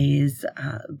today's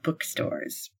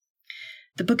bookstores.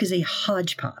 The book is a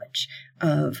hodgepodge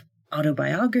of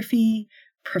autobiography,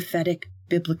 prophetic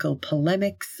biblical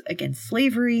polemics against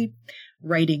slavery,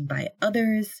 writing by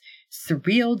others,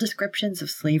 surreal descriptions of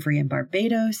slavery in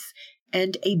Barbados,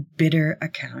 and a bitter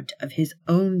account of his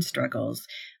own struggles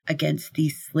against the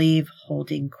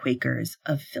slave-holding Quakers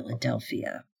of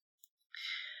Philadelphia.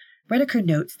 Rediker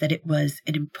notes that it was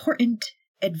an important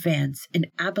advance in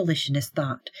abolitionist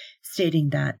thought,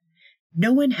 stating that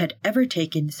no one had ever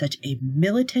taken such a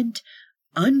militant,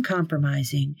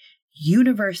 uncompromising,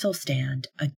 universal stand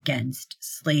against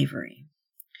slavery.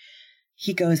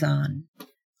 He goes on,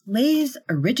 Lay's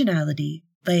originality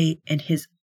lay in his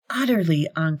utterly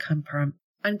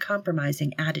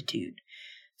uncompromising attitude.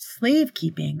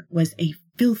 Slave-keeping was a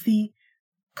filthy,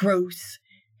 gross,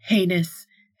 heinous,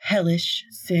 hellish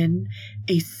sin,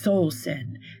 a soul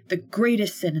sin, the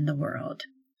greatest sin in the world.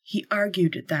 He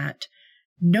argued that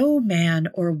no man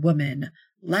or woman,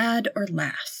 lad or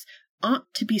lass,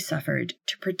 ought to be suffered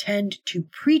to pretend to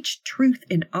preach truth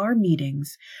in our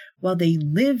meetings while they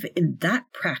live in that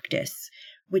practice,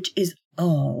 which is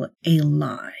all a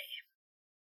lie.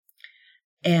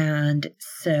 And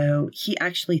so he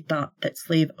actually thought that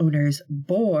slave owners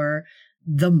bore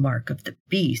the mark of the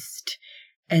beast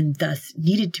and thus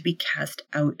needed to be cast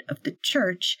out of the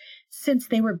church since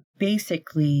they were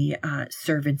basically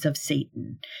servants of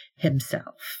Satan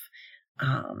himself.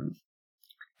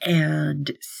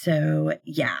 And so,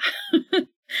 yeah,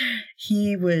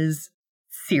 he was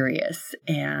serious.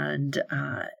 And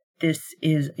this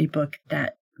is a book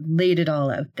that laid it all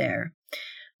out there.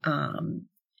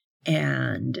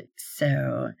 And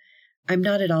so I'm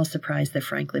not at all surprised that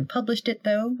Franklin published it,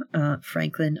 though.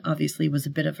 Franklin obviously was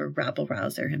a bit of a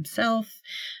rabble-rouser himself.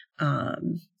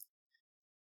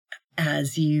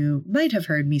 As you might have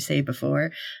heard me say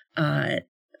before,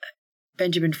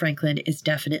 Benjamin Franklin is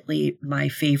definitely my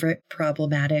favorite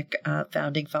problematic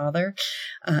founding father.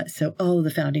 So all of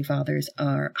the founding fathers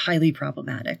are highly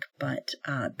problematic, but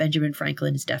Benjamin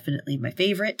Franklin is definitely my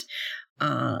favorite.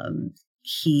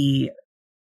 He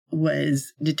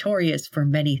was notorious for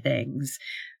many things,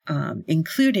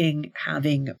 including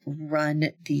having run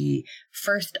the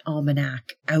first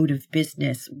almanac out of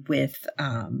business with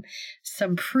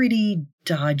some pretty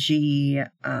dodgy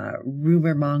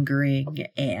rumor mongering.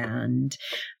 And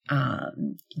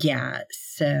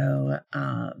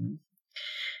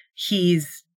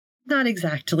he's not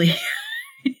exactly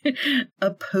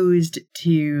opposed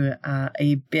to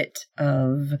a bit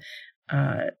of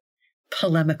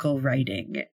polemical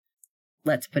writing.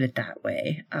 Let's put it that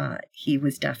way. He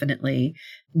was definitely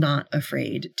not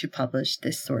afraid to publish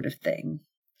this sort of thing.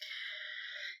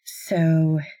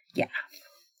 So, yeah.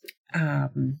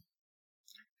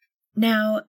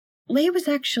 Now, Lay was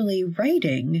actually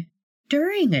writing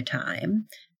during a time,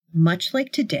 much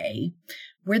like today,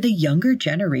 where the younger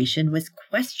generation was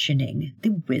questioning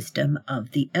the wisdom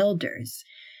of the elders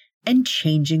and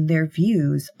changing their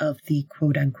views of the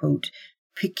quote-unquote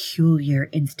peculiar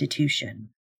institution.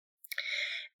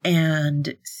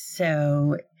 And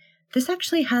so this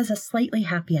actually has a slightly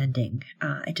happy ending.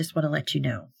 I just want to let you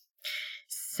know.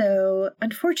 So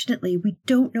unfortunately, we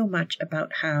don't know much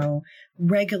about how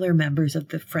regular members of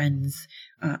the Friends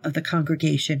of the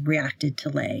congregation reacted to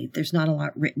Lay. There's not a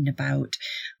lot written about,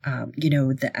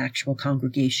 the actual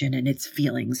congregation and its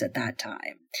feelings at that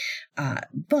time.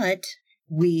 But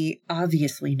we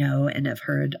obviously know and have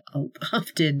heard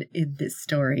often in this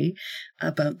story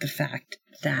about the fact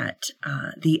that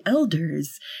the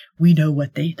elders, we know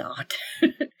what they thought.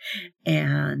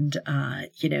 And,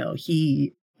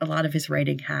 a lot of his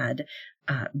writing had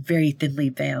very thinly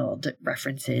veiled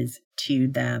references to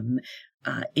them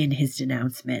in his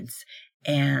denouncements.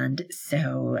 And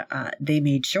so they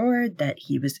made sure that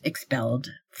he was expelled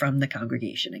from the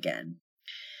congregation again.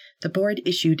 The board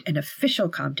issued an official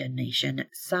condemnation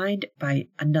signed by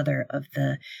another of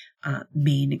the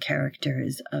main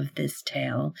characters of this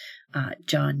tale,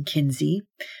 John Kinsey,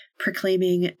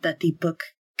 proclaiming that the book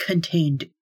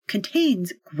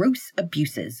contains gross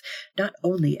abuses, not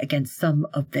only against some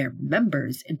of their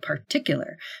members in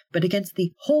particular, but against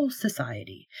the whole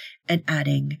society, and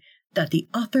adding that the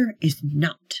author is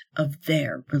not of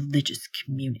their religious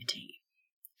community.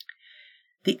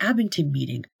 The Abington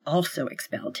meeting also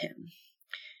expelled him.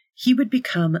 he would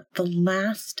become the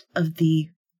last of the,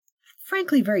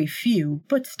 frankly, very few,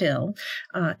 but still,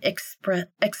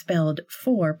 expelled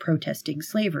for protesting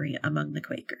slavery among the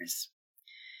Quakers.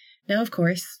 Now, of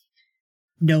course,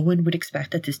 no one would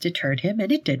expect that this deterred him,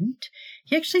 and it didn't.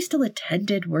 He actually still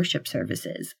attended worship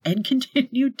services and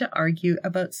continued to argue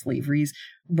about slavery's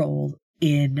role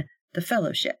in the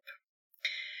fellowship.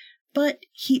 But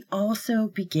he also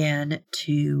began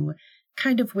to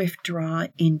kind of withdraw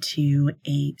into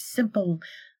a simple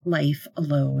life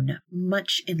alone,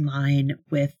 much in line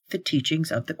with the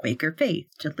teachings of the Quaker faith,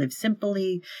 to live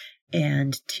simply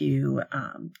and to,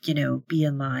 be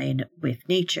in line with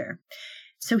nature.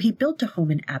 So he built a home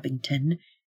in Abington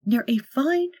near a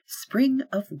fine spring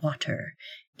of water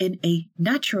in a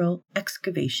natural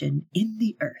excavation in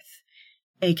the earth,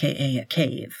 aka a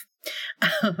cave.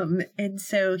 And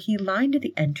so he lined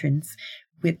the entrance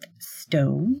with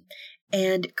stone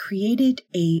and created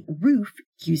a roof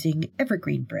using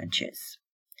evergreen branches.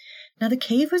 Now, the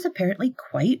cave was apparently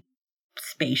quite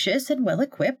spacious and well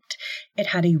equipped. It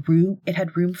had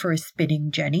room for a spinning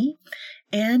jenny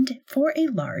and for a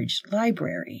large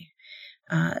library.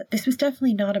 This was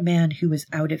definitely not a man who was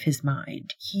out of his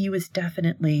mind. He was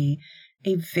definitely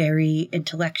a very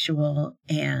intellectual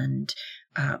and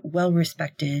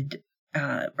well-respected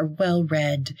or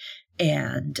well-read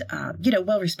and,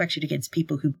 well-respected against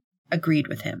people who agreed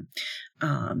with him.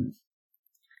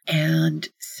 And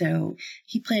so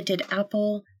he planted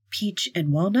apple, peach,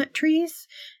 and walnut trees,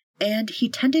 and he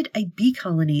tended a bee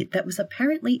colony that was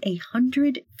apparently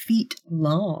 100 feet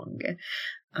long.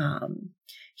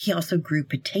 He also grew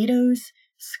potatoes,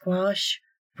 squash,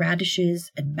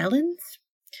 radishes, and melons,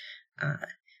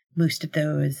 most of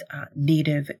those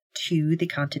native to the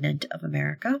continent of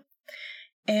America.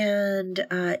 And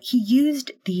he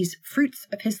used these fruits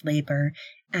of his labor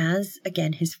as,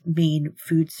 again, his main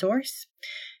food source,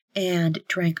 and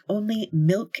drank only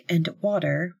milk and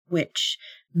water, which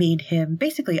made him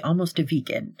basically almost a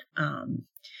vegan.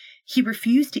 He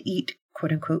refused to eat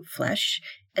quote-unquote flesh,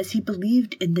 as he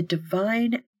believed in the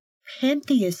divine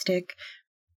pantheistic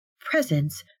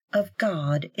presence of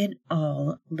God in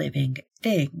all living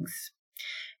things,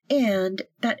 and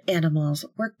that animals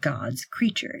were God's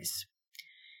creatures.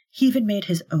 He even made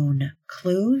his own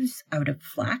clothes out of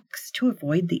flax to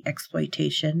avoid the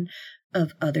exploitation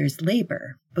of others'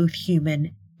 labor, both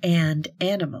human and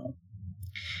animal.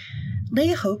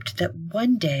 Lay hoped that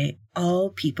one day all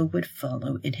people would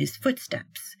follow in his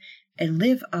footsteps and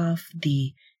live off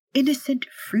the innocent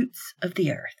fruits of the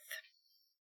earth.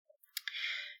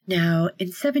 Now, in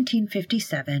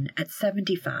 1757, at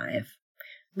 75,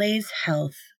 Lay's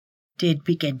health did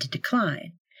begin to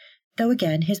decline, though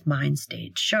again his mind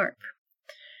stayed sharp.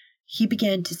 He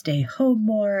began to stay home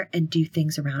more and do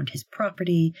things around his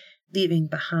property, leaving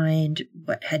behind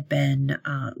what had been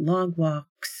long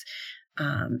walks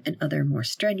and other more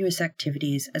strenuous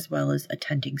activities, as well as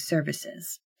attending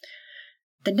services.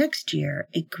 The next year,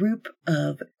 a group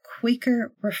of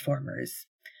Quaker reformers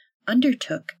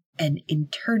undertook an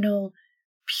internal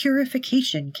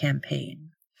purification campaign,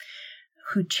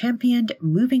 who championed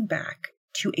moving back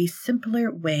to a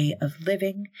simpler way of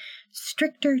living,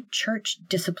 stricter church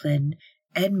discipline,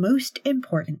 and most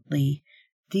importantly,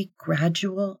 the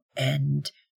gradual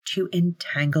end to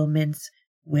entanglements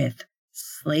with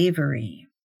slavery.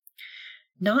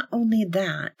 Not only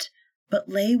that, but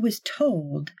Lay was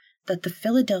told that the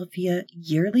Philadelphia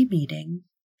Yearly Meeting,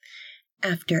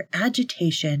 after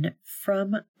agitation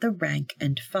from the rank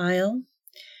and file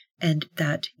and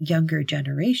that younger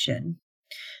generation,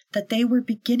 that they were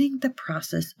beginning the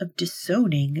process of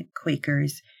disowning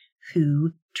Quakers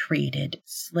who traded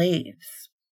slaves.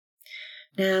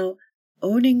 Now,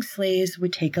 owning slaves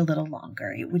would take a little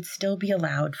longer. It would still be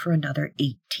allowed for another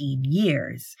 18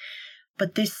 years,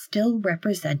 but this still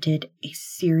represented a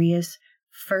serious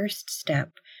first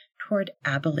step toward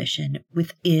abolition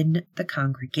within the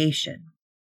congregation.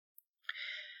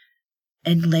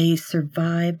 And Lay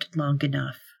survived long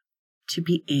enough to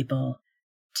be able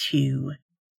to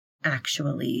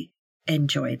actually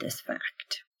enjoy this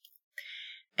fact.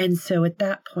 And so at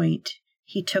that point,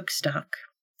 he took stock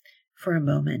for a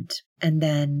moment, and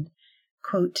then,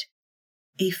 quote,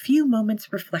 after a few moments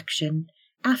of reflection,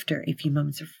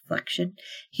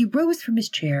 he rose from his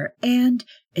chair and,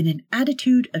 in an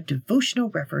attitude of devotional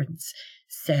reverence,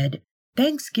 said,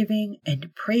 "Thanksgiving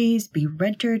and praise be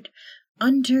rendered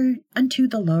unto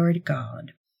the Lord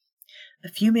God." A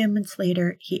few moments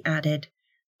later, he added,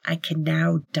 "I can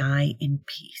now die in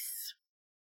peace."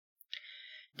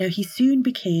 Now, he soon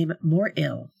became more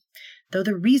ill, though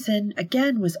the reason,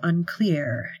 again, was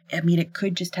unclear. I mean, it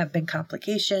could just have been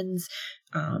complications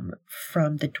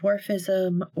from the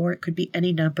dwarfism, or it could be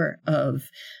any number of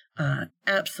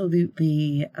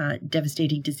absolutely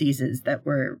devastating diseases that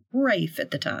were rife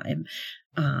at the time.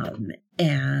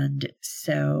 And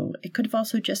so it could have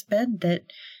also just been that,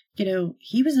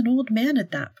 he was an old man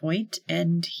at that point,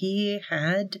 and he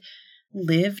had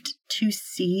lived to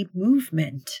see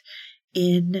movement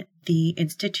in the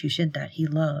institution that he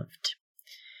loved.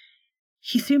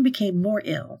 He soon became more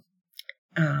ill,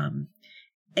 and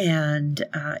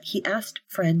he asked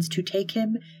friends to take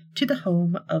him to the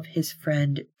home of his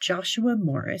friend Joshua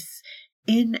Morris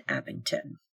in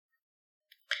Abington.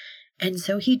 And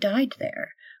so he died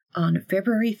there on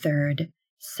February 3rd,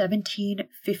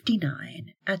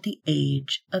 1759, at the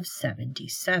age of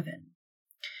 77.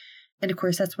 And of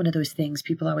course, that's one of those things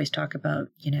people always talk about,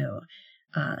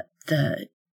 the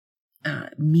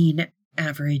mean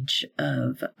average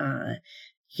of,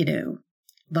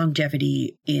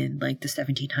 longevity in like the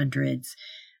 1700s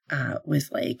was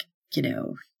like,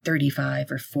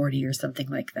 35 or 40 or something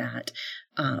like that.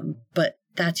 But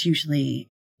that's usually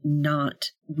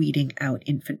not weeding out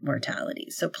infant mortality.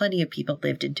 So plenty of people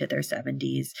lived into their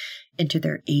 70s, into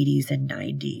their 80s and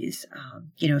 90s.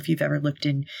 If you've ever looked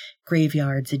in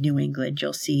graveyards in New England,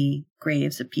 you'll see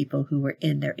graves of people who were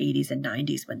in their 80s and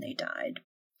 90s when they died.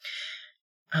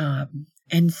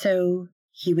 And so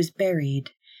he was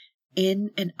buried in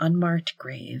an unmarked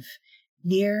grave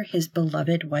near his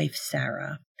beloved wife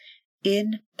Sarah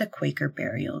in the Quaker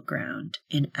burial ground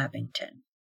in Abington.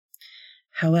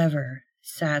 However,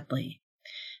 sadly,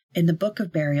 in the Book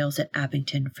of Burials at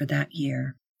Abington for that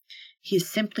year, he is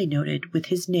simply noted with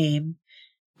his name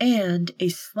and a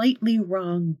slightly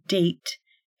wrong date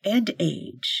and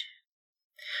age.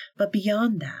 But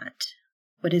beyond that,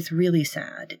 what is really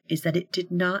sad is that it did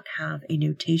not have a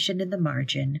notation in the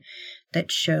margin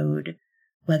that showed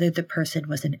whether the person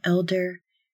was an elder,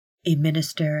 a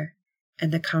minister,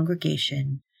 and the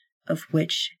congregation of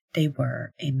which they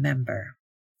were a member.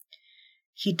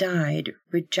 He died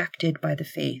rejected by the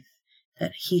faith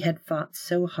that he had fought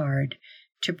so hard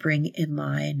to bring in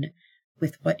line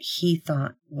with what he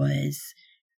thought was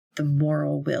the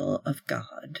moral will of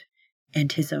God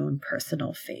and his own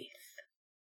personal faith.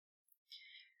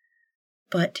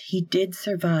 But he did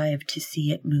survive to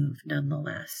see it move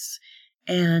nonetheless.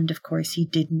 And of course, he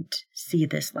didn't see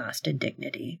this last in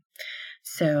dignity.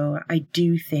 So I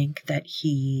do think that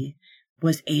he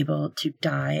was able to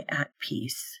die at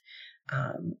peace,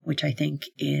 which I think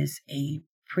is a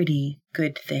pretty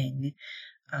good thing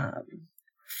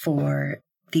for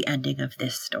the ending of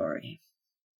this story.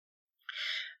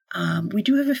 We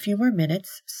do have a few more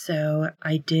minutes, so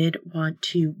I did want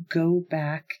to go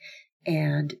back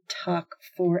and talk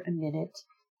for a minute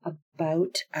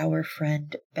about our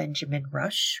friend Benjamin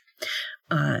Rush,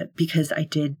 because I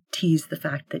did tease the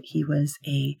fact that he was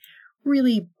a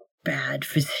really bad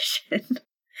physician.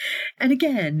 And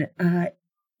again,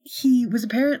 he was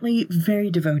apparently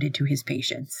very devoted to his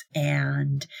patients,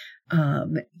 and,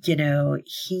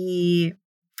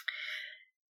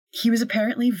 he was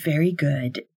apparently very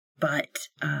good, but,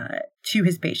 to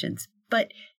his patients,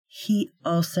 but he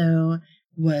also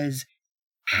was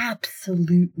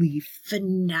absolutely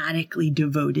fanatically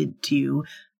devoted to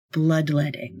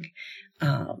bloodletting,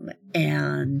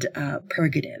 and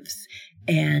purgatives.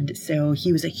 And so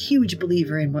he was a huge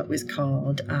believer in what was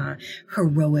called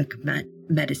heroic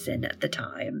medicine at the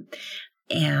time.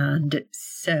 And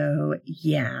so,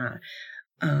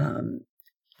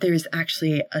 there's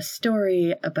actually a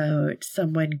story about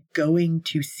someone going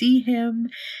to see him,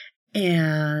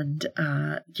 and,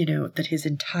 that his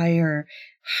entire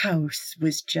house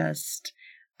was just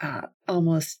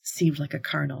almost seemed like a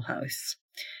carnal house.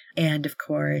 And of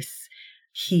course,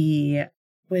 he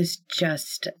was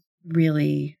just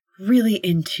really, really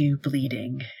into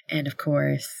bleeding. And of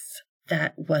course,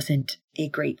 that wasn't a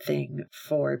great thing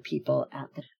for people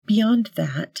at the time. Beyond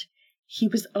that, he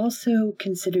was also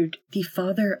considered the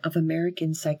father of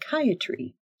American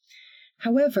psychiatry.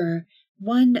 However,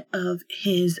 one of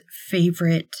his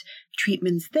favorite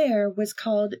treatments there was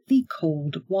called the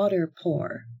cold water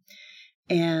pour.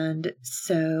 And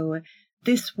so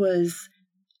this was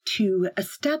to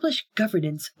establish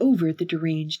governance over the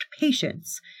deranged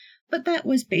patients. But that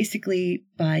was basically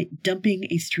by dumping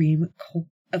a stream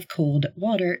of cold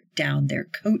water down their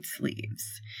coat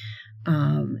sleeves.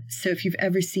 So if you've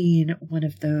ever seen one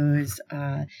of those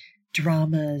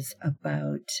dramas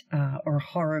about, or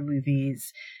horror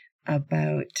movies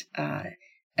about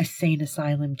insane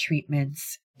asylum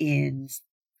treatments in,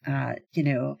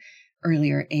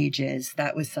 earlier ages,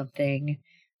 that was something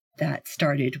that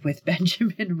started with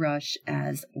Benjamin Rush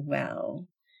as well.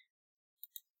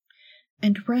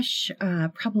 And Rush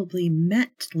probably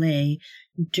met Lay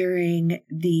during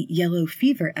the yellow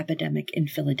fever epidemic in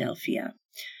Philadelphia.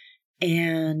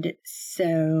 And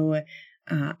so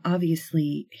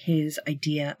obviously his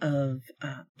idea of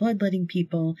bloodletting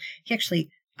people, he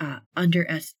actually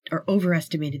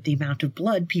overestimated the amount of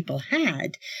blood people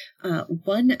had.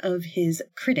 One of his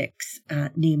critics,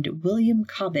 named William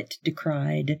Cobbett,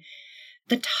 decried,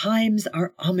 "The times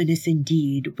are ominous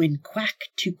indeed, when quack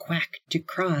to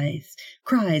cries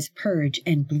purge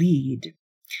and bleed."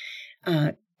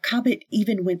 Cobbett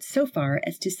even went so far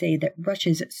as to say that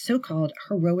Rush's so-called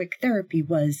heroic therapy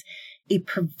was a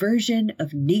perversion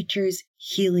of nature's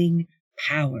healing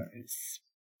powers.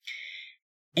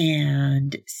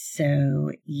 And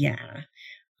so, yeah,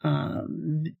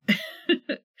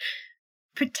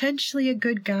 potentially a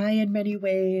good guy in many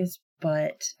ways,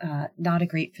 but not a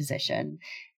great physician.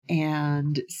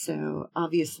 And so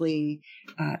obviously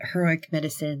heroic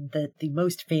medicine, the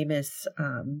most famous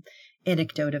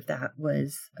anecdote of that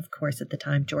was, of course, at the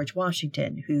time, George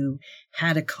Washington, who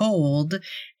had a cold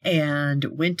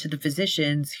and went to the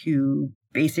physicians who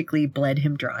basically bled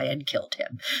him dry and killed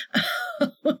him.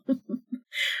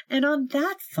 And on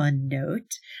that fun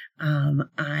note,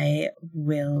 I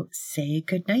will say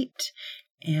goodnight.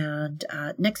 And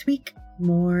next week,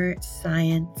 more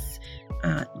science,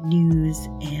 news,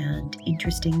 and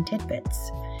interesting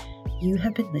tidbits. You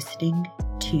have been listening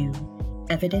to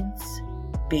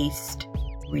Evidence-Based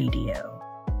Radio.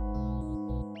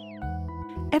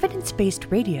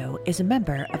 Evidence-Based Radio is a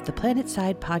member of the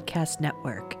PlanetSide Podcast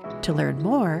Network. To learn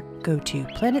more, go to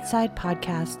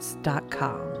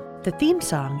planetsidepodcasts.com. The theme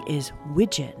song is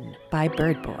Widgeon by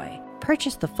Birdboy.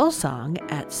 Purchase the full song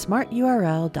at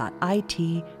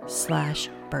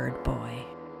smarturl.it/birdboy.